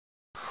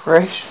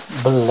Fresh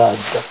blood.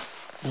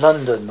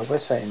 London, the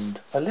West End.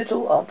 A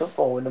little after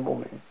 4 in the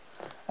morning.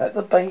 At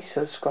the base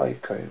of the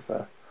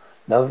skyscraper,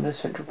 known as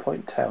Central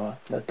Point Tower,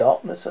 in the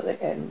darkness at the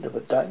end of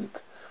a dank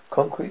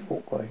concrete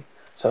walkway,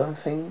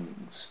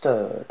 something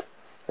stirred.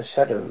 The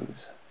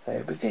shadows,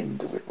 they begin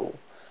to ripple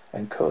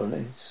and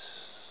coincide.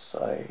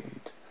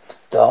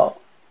 Dark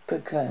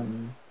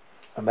became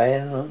a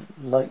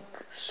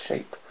man-like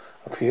shape,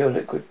 a pure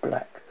liquid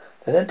black.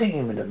 Then a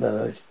demon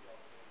emerged,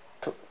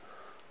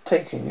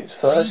 taking its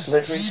first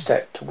leathery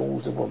step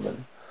towards a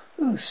woman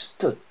who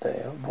stood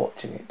there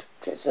watching it.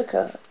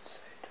 Jessica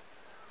said,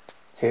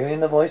 hearing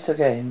the voice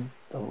again,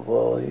 the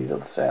void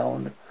of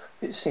sound,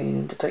 it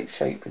seemed to take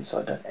shape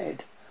inside her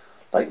head,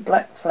 like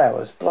black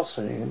flowers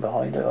blossoming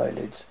behind her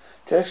eyelids.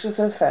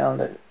 Jessica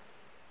found that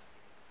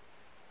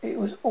it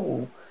was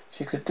all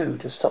she could do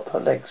to stop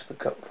her legs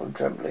from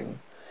trembling.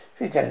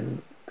 She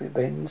began to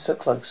bend so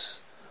close.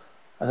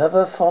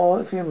 Another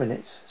few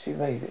minutes, she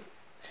made it.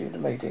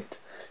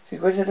 She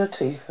gritted her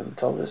teeth and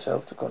told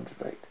herself to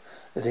concentrate.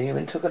 The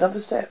demon took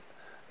another step.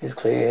 It was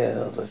clear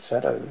of the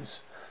shadows.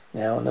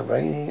 Now in the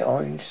rainy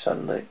orange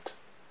sunlit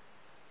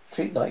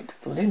streetlight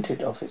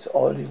glinted off its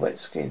oily wet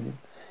skin.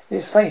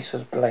 His face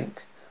was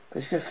blank,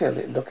 but she could feel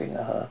it looking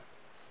at her.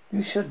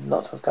 You should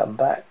not have come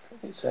back,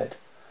 it said.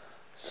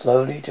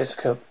 Slowly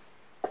Jessica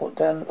put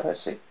down the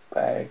plastic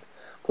bag,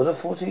 full of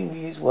 14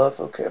 years' worth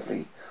of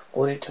carefully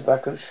folded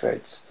tobacco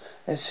shreds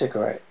and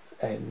cigarette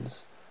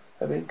ends.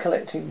 Had been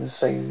collecting and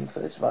saving for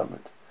this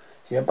moment.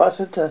 She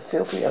unbuttoned her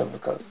filthy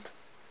overcoat.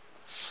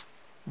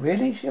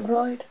 Really? She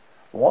replied.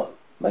 What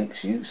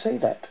makes you say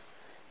that?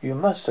 You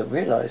must have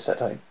realized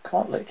that I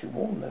can't let you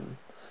warn them,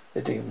 the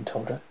demon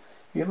told her.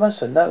 You must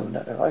have known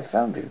that if I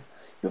found you,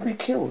 you'd be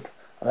killed,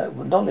 and that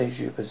knowledge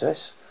you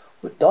possess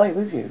would die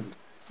with you.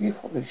 You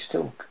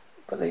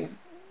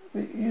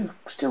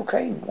still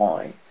came.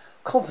 Why?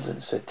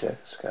 Confidence, said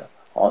Jessica.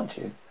 Aren't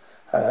you?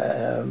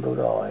 Her emerald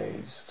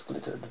eyes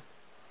glittered.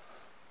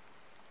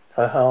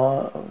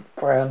 Her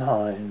brown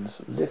hands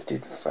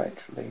lifted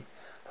fractionally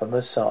from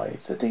her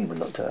sides. The demon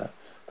looked at her.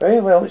 Very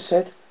well, it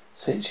said.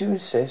 Since you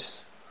insist,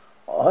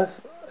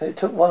 it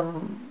took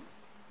one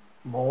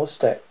more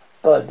step.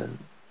 Blood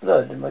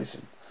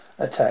emotion.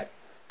 Attack.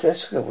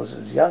 Jessica was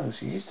as young as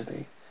she used to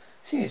be.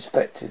 She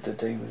expected the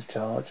demon's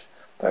charge,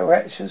 but her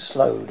actions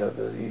slowed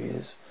over the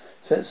years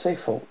since they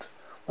fought.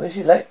 When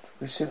she leapt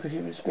with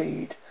superhuman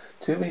speed,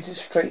 2 meters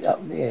straight up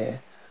in the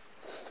air,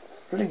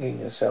 flinging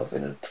herself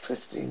in a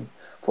twisting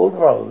forward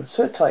roll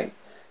so tight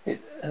it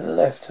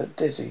left her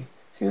dizzy.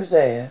 She was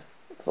there,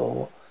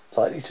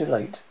 slightly too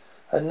late.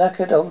 Her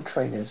knackered old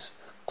trainers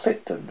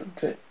clicked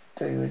to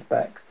his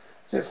back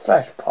as it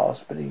flashed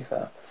past beneath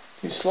her.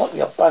 She was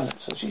slightly off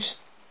balance as she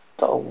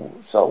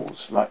soul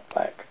smacked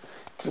back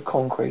to the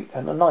concrete,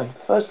 and the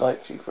first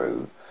knife she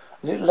threw,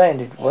 as it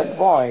landed, went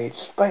wide,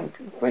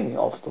 springing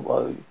off the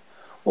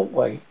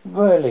walkway,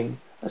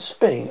 whirling and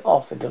spinning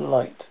off into the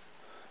night.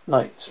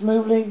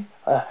 Smoothly,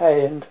 her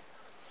hand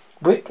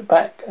whipped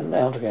back and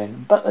out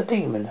again, but the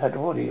demon had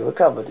already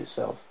recovered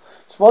itself,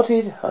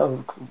 spotted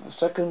her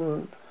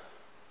second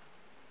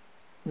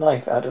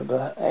knife out of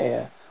the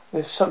air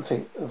with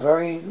something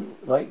very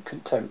like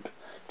contempt.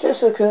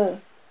 Jessica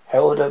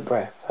held her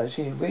breath as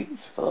she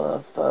reached for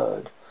a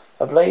third.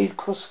 A blade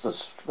crossed the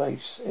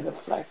space in a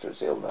flash of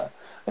silver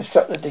and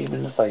struck the demon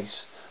in the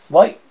face,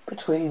 right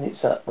between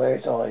where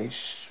its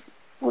eyes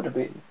would have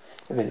been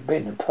if it had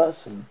been a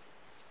person.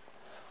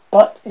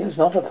 But it was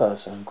not a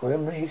person.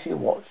 Grimly she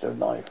watched the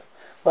knife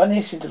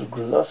vanish into the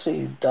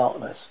glossy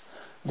darkness,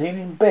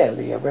 leaving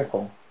barely a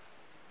ripple.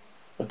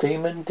 The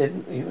demon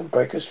didn't even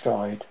break a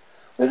stride.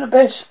 With the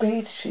best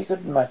speed she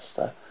could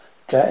master,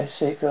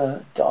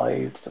 Jessica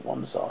dived to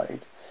one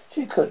side.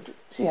 She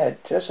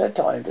had just had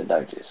time to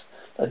notice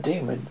the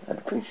demon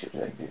had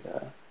precipitated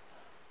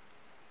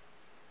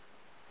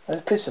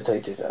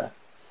her.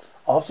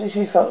 After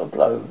she felt a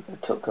blow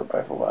that took her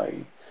breath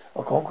away,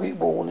 a concrete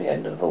wall on the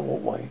end of the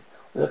walkway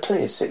was a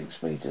clear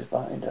 6 meters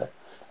behind her.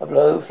 A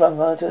blow flung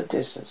her to a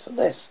distance of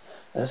less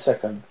than a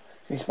second.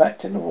 She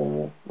smacked in the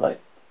wall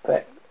back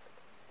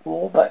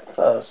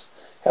first.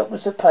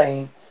 Helpless with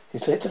pain, she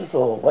slid to the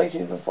floor,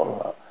 waiting for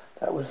follow-up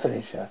that would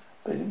finish her.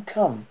 But it didn't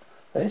come.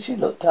 Then she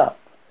looked up.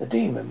 The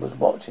demon was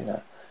watching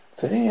her.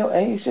 Feeling your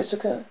age,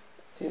 Jessica?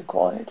 He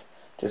inquired.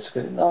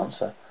 Jessica didn't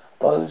answer. Her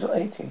bones were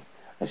aching,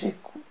 and she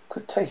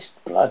could taste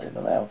blood in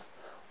her mouth,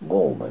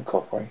 warm and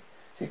coppery.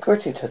 She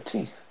gritted her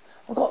teeth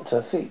and got to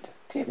her feet,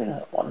 keeping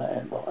her one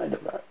hand behind her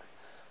back.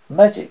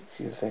 Magic,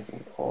 she was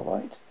thinking. All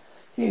right.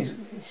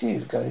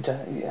 She's going to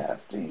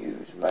have to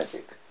use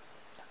magic.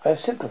 I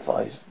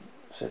sympathize,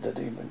 said the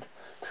demon.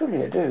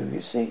 Truly I do.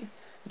 You see,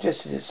 it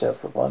gestured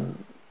itself with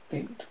one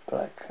inked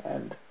black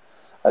hand.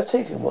 I've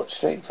taken what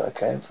strength I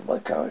can from my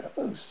current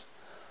host.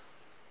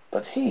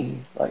 But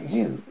he, like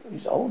you,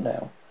 is old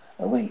now,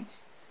 and weak.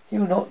 He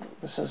will not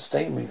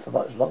sustain me for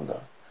much longer.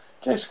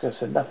 Jessica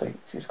said nothing.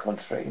 She was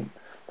concentrating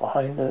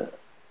behind her.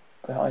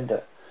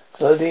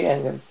 Slowly,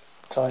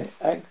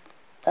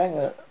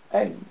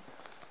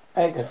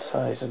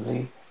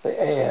 agonizingly, the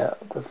air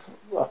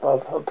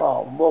above her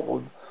palm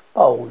wobbled,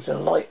 bulged,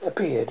 and light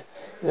appeared.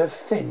 In a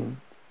thin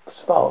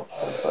spark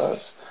at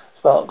first.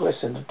 Spark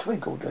glistened and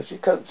twinkled as she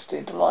coaxed it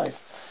into life,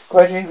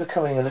 gradually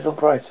becoming a little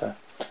brighter,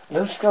 a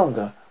little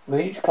stronger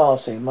with each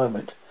passing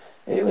moment.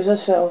 It was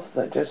herself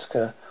that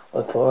Jessica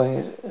was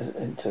pouring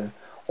into.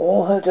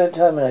 All her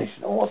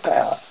determination, all her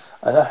power,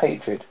 and her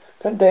hatred,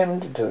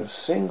 condemned into a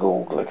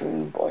single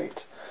glittering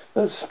point.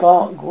 The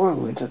spark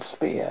grew into the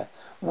spear,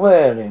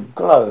 whirling,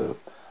 glow,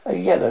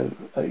 a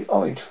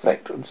orange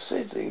flecked and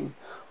sizzling,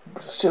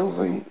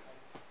 silvery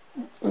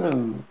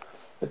blue.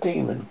 The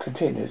demon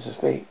continued to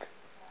speak.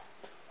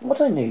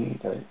 What I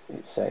need,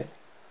 it said,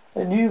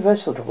 a new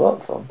vessel to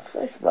work from,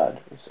 fresh blood,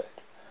 it said,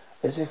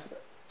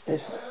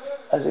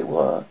 as it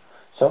were,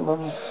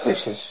 someone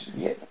vicious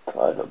yet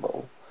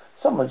pardonable,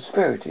 someone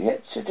spirited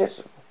yet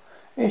suggestible.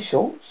 In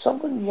short,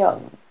 someone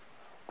young.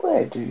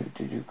 Why did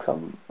you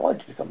come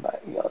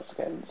back? He asked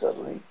again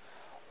suddenly.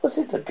 Was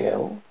it the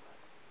girl?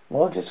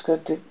 Well, Jessica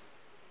did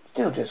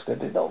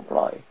not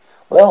reply.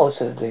 Well,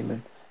 said the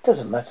demon, it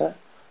doesn't matter.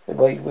 They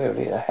weighed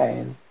wearily a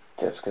hand.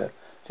 Jessica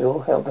still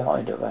held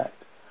behind her back.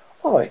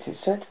 All right, he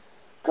said.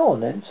 Go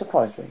on then,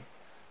 surprise me.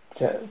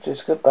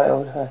 Jessica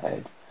bowed her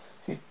head.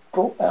 She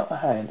brought out a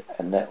hand,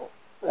 and that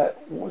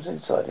was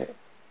inside it,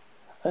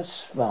 and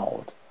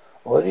smiled.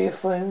 Already a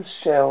thin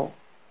shell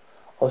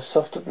of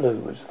softer blue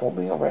was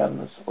forming around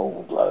the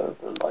small glow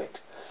of the light.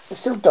 It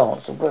still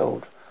danced and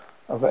whirled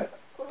over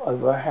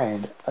her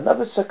hand.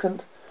 Another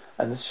second,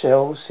 and the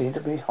shell seemed to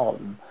be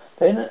hardened.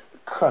 Then a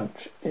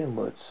crunch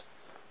inwards,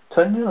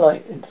 turning the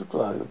light into the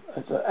glow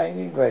as the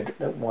angry red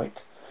and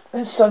white.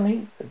 Then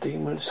suddenly the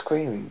demon was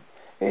screaming.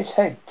 Its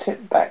head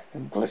tipped back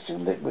and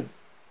glistening liquid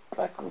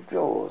black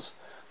jaws,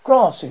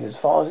 grasping as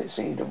far as it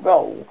seemed to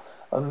roll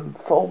and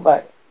fall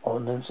back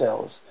on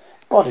themselves.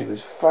 Its body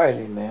was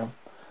flailing now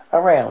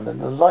around,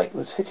 and the light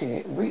was hitting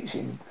it,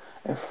 reaching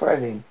and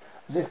threading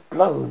as if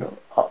blown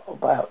up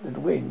about in the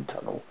wind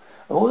tunnel.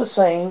 And all the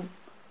same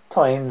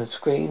time the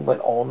scream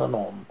went on and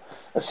on.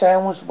 The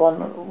sound was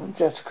one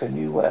Jessica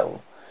knew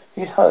well.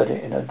 She had heard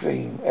it in her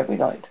dream every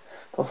night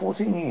for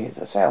 14 years.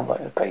 A sound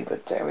like a paper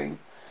tearing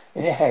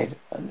in her head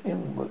and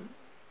inward.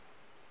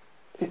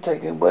 It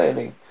taken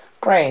whirling,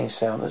 braying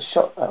sound that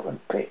shot up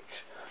and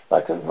pitched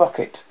like a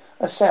rocket.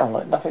 A sound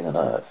like nothing on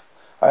earth.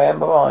 Her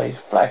amber eyes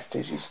flashed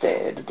as she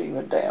stared the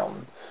demon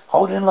down.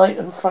 Holding light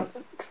in front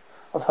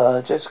of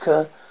her,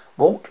 Jessica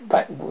walked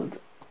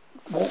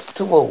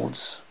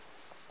towards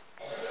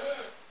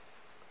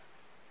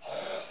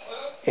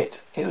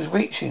it. It was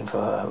reaching for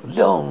her.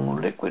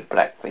 Long, liquid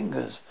black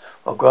fingers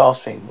were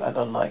grasping at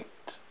the light,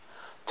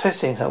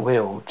 testing her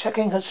will,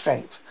 checking her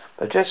strength.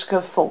 But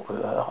Jessica fought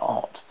with her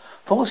heart,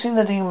 forcing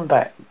the demon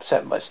back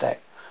step by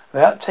step.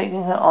 Without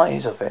taking her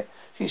eyes off it,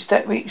 she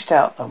reached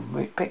out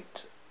and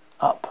picked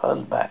up her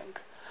bag.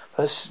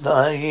 For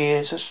 9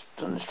 years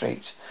on the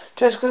streets,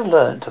 Jessica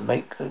learned to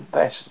make the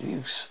best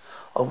use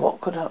of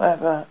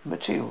whatever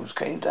materials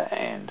came to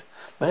hand,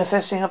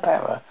 manifesting her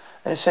power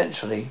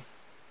essentially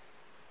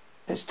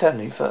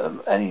for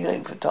any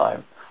length of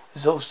time,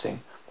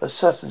 exhausting, but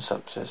certain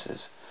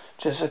substances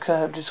Jessica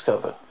had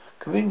discovered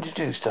could be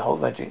introduced to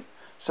hold magic,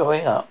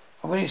 storing up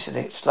and releasing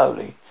it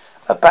slowly.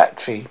 A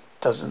battery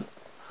does an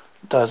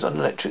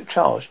electric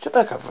charge,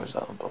 tobacco for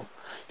example.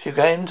 She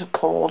began to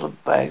pour the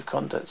bag's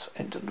contents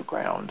into the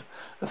ground,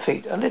 her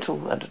feet a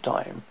little at a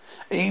time,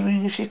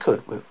 even if she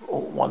could with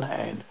one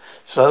hand.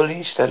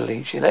 Slowly,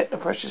 steadily, she let the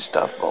precious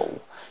stuff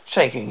fall,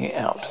 shaking it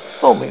out,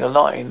 forming a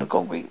line of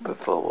concrete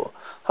before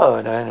her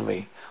and her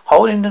enemy.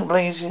 Holding the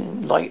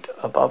blazing light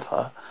above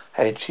her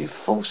head, she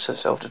forced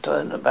herself to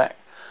turn her back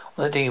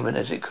on the demon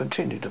as it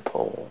continued to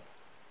pour.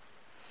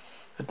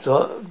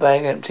 The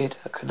bag emptied,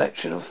 a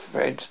collection of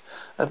threads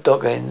of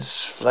dog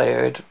ends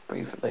flared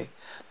briefly,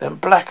 then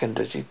blackened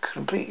as she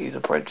completed the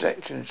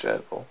projection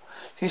circle.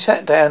 She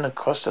sat down and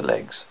crossed her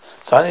legs.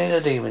 Suddenly the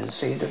demon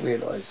seemed to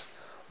realize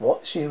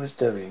what she was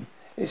doing.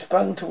 It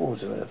sprang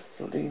towards her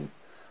in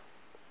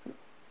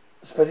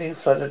a spreading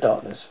flood of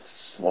darkness,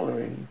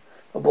 swallowing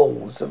the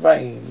walls, the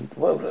rain, the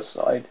world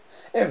outside,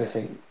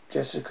 everything.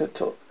 Jessica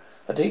took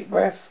a deep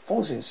breath,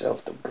 forcing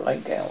herself to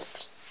blank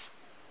out.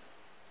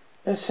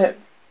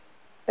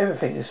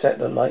 Everything except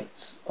the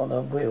lights on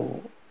her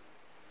wheel,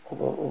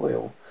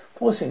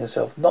 forcing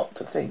herself not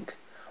to think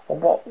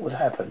of what would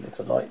happen if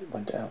the light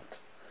went out.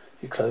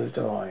 She closed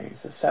her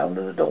eyes. The sound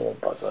of the door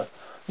buzzer,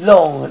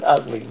 long and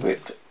ugly,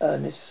 ripped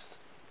Esmeen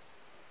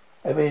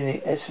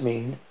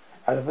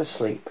out of her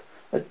sleep.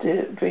 The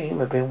dream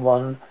had been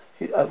one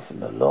she'd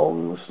opened, a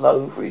long,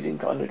 slow, freezing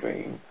kind of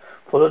dream,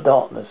 full of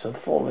darkness and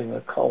falling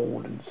a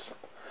cold and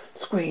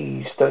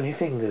squeezed stony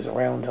fingers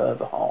around her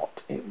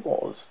heart. It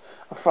was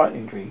a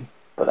frightening dream,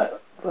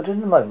 but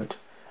in a moment,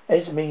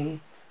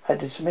 Esme had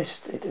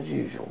dismissed it as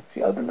usual.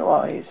 She opened her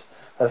eyes.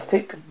 Her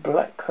thick,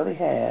 black curly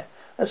hair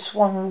had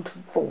swung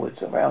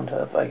forwards around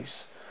her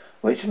face,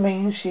 which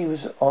means she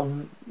was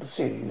on the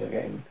ceiling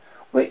again,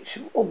 which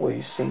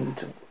always seemed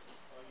to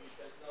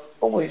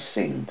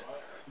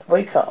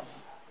wake up.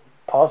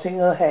 Parting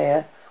her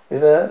hair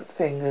With her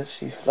fingers,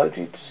 she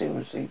floated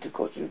seamlessly to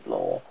the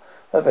floor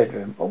of her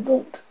bedroom and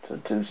walked to the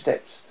 2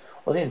 steps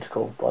on the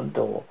intercom by the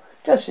door.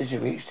 Just as she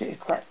reached it, it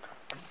cracked.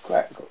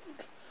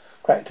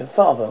 Her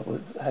father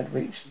had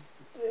reached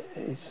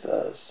his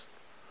first.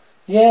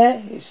 Yeah,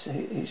 he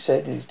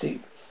said in his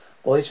deep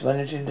voice,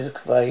 managing to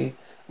convey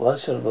one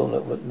syllable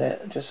that would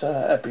just so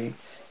happy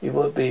he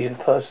would be the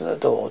person at the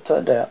door.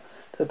 Turned out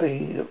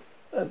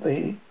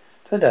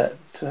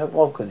to have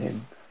woken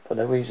him for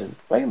no reason.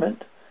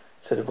 Raymond,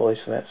 said a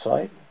voice from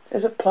outside.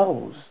 There's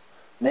applause.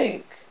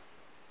 Nick,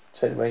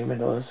 said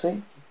Raymond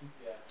honestly.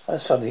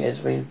 And suddenly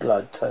Esme's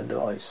blood turned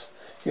to ice.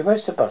 She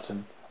pressed the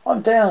button. I'll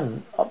be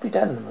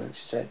down in a moment,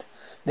 she said.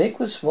 Nick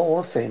was small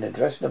and thin and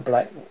dressed in a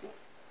black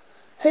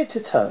head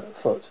to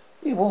foot.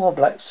 He wore a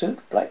black suit,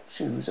 black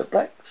shoes, a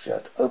black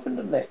shirt, open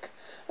the neck,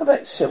 and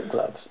black silk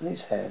gloves in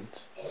his hands.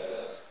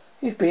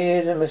 His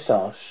beard and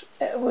moustache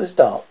was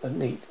dark and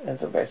neat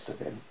as the rest of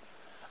him.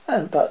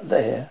 But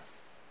there,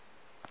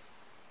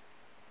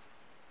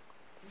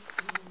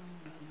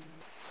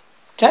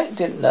 Jack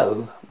didn't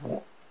know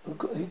what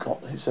he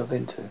got himself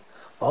into.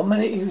 1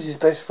 minute he was his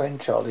best friend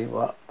Charlie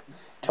up in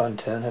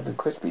Chinatown having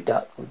crispy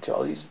duck with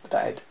Charlie's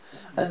dad,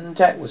 and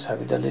Jack was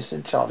having to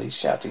listen to Charlie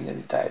shouting at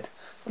his dad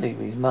for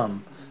leaving his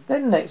mum.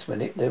 Then the next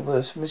minute there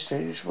was a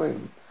mysterious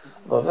room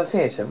above a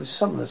theatre with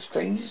some of the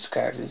strangest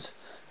characters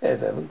they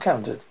have ever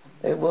encountered.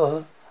 They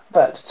were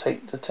about to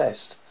take the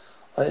test,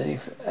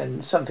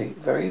 and something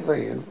very,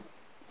 very,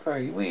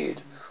 very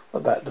weird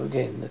was about to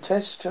begin. The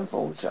test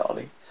transformed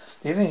Charlie,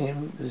 leaving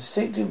him with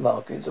distinctive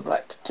markings of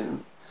black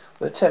tattoo,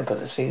 with a temper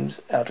that seems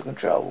out of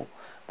control.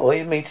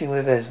 Boy meeting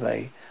with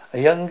Esme, a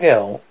young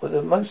girl with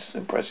the most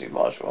impressive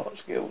martial arts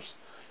skills,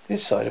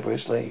 this side of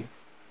Bruce Lee.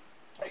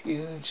 A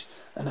huge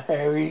and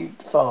hairy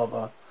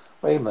father,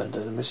 Raymond,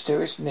 and the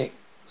mysterious Nick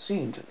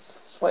seemed to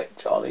swept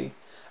Charlie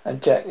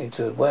and Jack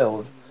into a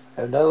world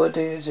they had no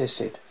idea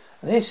existed.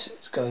 And this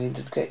is going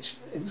to get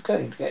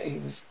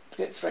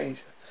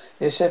stranger.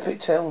 This epic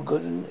tale of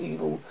good and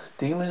evil,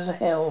 demons and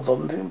hell,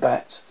 vomiting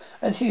bats,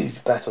 and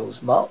huge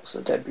battles marks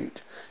the debut.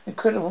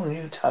 Incredible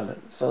new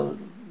talent for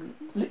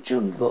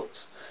children's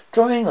books,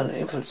 drawing on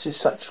influences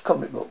such as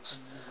comic books,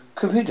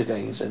 computer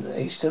games, and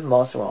Eastern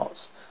martial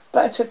arts.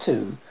 Black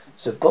Tattoo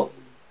is a book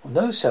of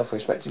no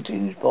self-respecting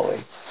teenage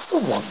boy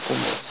will want from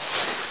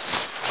this.